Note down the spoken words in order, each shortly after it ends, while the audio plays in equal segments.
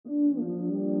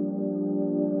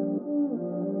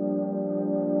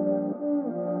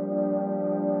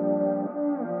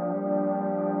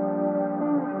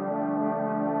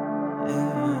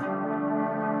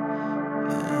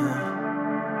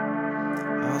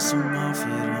some Offutt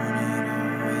on it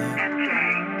all, yeah.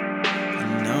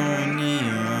 And I don't need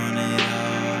you on it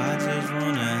all. I just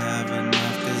wanna have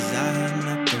enough, cause I had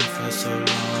nothing for so long,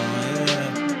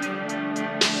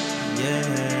 yeah.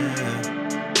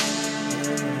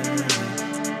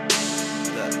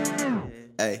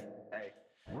 Hey.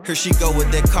 Here she go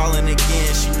with that calling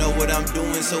again. She know what I'm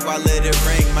doing, so I let it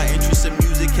ring. My interest in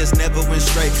music has never went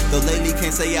straight, though lately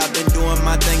can't say I've been doing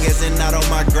my thing as in not on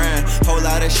my grind. Whole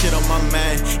lot of shit on my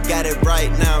mind, got it right,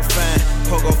 now I'm fine.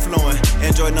 Pogo flowing,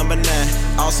 Android number 9.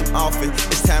 Awesome Offutt,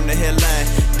 it's time to headline.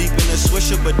 Deep in the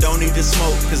swisher, but don't need to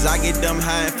smoke, cause I get dumb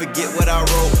high and forget what I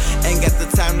wrote. Ain't got the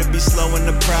time to be slow in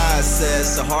the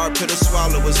process. A hard pill to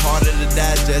swallow, it's harder to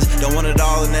digest. Don't want it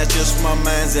all, and that's just where my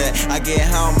mind's at. I get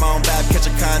high on my own vibe, catch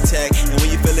a contact, and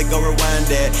when you feel it, go rewind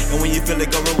that. And when you feel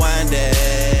it, go rewind that.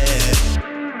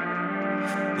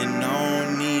 And I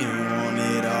don't need you on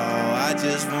it all. I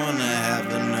just wanna have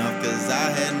enough, cause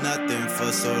I had nothing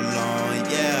for so long,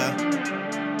 yeah.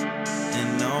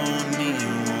 And I don't need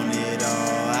you on it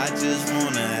all. I just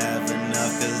wanna have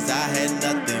enough, cause I had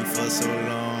nothing for so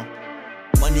long.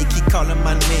 Money keep calling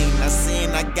my name, not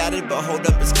saying I got it, but hold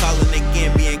up, it's calling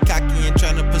again. Being cocky and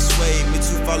trying to persuade me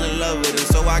to fall in love with it,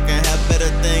 so I can have better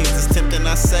things. It's tempting,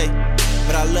 I say,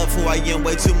 but I love who I am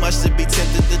way too much to be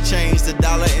tempted to change. The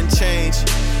dollar and change,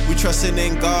 we trusting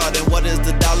in God, and what does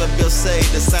the dollar bill say?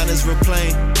 The sign is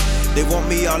replaying. They want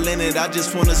me all in it, I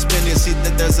just wanna spend it. See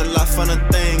that there's a lot funner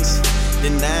things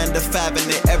than 9 to 5 in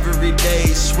it every day,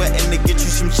 sweating to get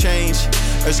you some change.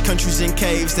 There's countries and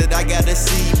caves that I gotta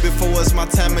see before it's my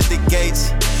time at the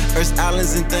gates. There's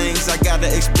islands and things, I gotta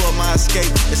explore my escape.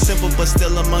 It's simple but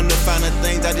still among the finer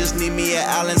things. I just need me an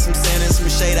island, some sand and some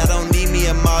shade. I don't need me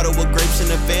a model with grapes in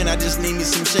a van. I just need me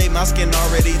some shade, my skin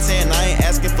already tan. I ain't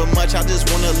asking for much, I just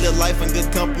wanna live life in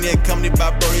good company, accompanied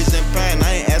by brodies and pine.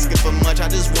 I ain't asking for much, I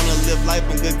just wanna live life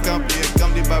in good company,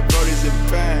 accompanied by brodies and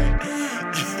pine.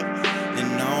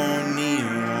 And I don't need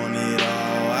you on it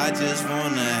all. I just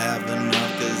wanna have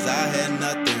enough, cause I had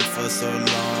nothing for so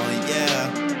long,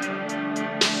 yeah.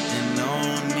 And I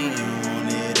don't need you on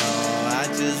it all. I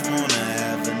just wanna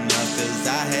have enough, cause I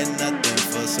had nothing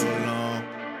for so long.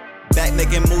 Back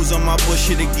making moves on my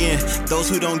bullshit again. Those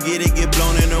who don't get it get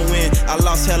blown in the wind. I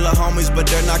lost hella homies, but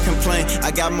they're not complaining.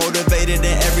 I got motivated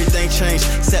and everything changed.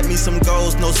 Set me some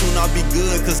goals, know soon I'll be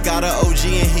good, cause got a OG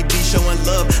and he be showing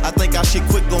love. I think I should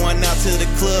quit going out to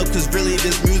the club, cause really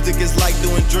this music is like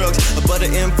doing drugs. A butter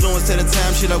influence at the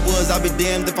time shit I was. I'll be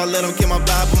damned if I let them kill my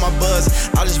vibe or my buzz.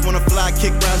 I just wanna fly,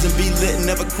 kick rounds and be lit and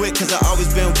never quit, cause I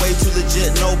always been way too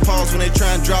legit. No pause when they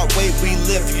try and drop weight, we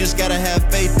lift. You just gotta have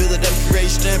faith, build it up, create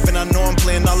strength. And I know I'm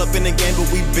playing all up in the game, but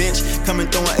we bench. Coming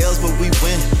throwing L's, but we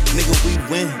win. Nigga, we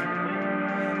win.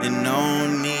 And I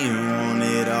don't need you on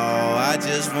it all. I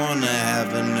just wanna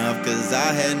have enough, cause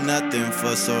I had nothing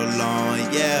for so long,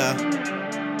 yeah.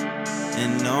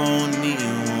 And I don't need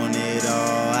you on it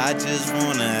all. I just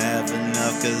wanna have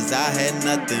enough, cause I had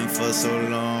nothing for so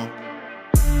long.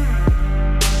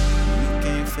 You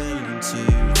can't feel until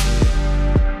you feel,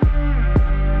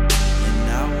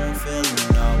 and I won't feel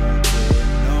enough.